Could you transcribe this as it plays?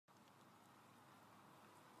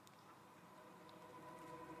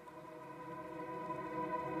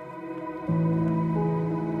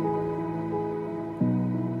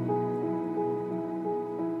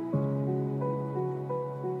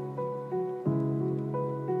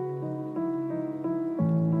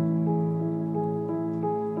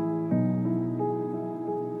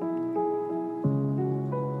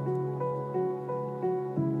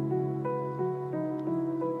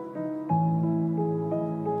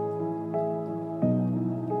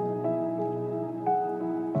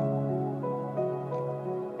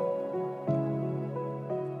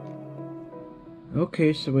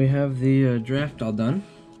Okay, so we have the draft all done.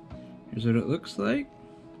 Here's what it looks like.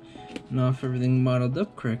 Now if everything modeled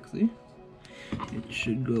up correctly, it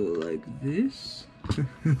should go like this.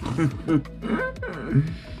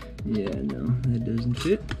 Yeah, no, that doesn't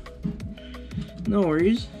fit. No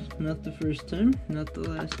worries, not the first time, not the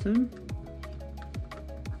last time.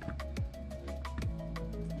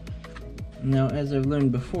 Now, as I've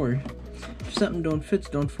learned before, if something don't fit,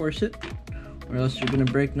 don't force it, or else you're gonna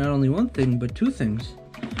break not only one thing, but two things.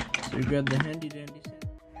 So you grab the handy dandy set.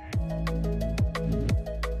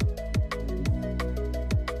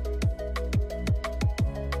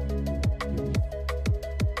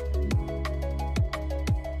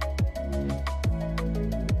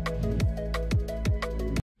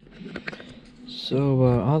 So,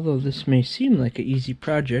 although this may seem like an easy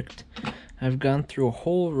project, I've gone through a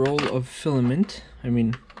whole roll of filament,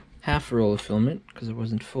 half a roll of filament, because it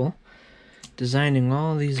wasn't full, designing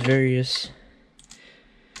all these various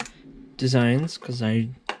designs, because I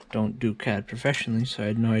don't do CAD professionally, so I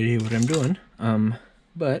had no idea what I'm doing,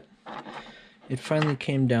 but it finally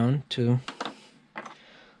came down to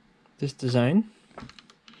this design,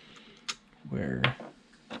 where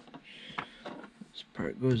this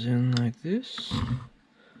part goes in like this.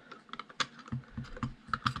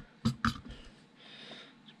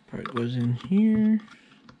 Part goes in here.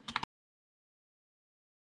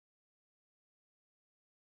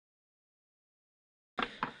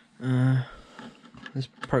 This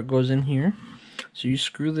part goes in here. So you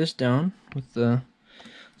screw this down with the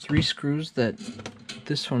 3 screws that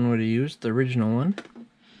this one would have used, the original one.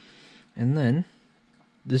 And then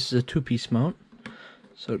this is a 2-piece mount.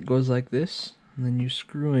 So it goes like this, and then you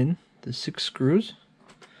screw in the 6 screws,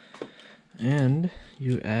 and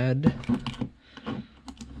you add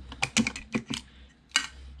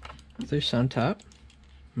this on top,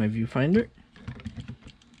 my viewfinder,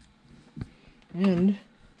 and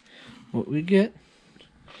what we get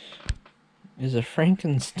is a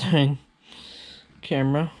Frankenstein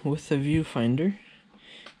camera with a viewfinder,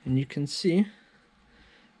 and you can see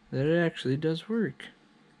that it actually does work.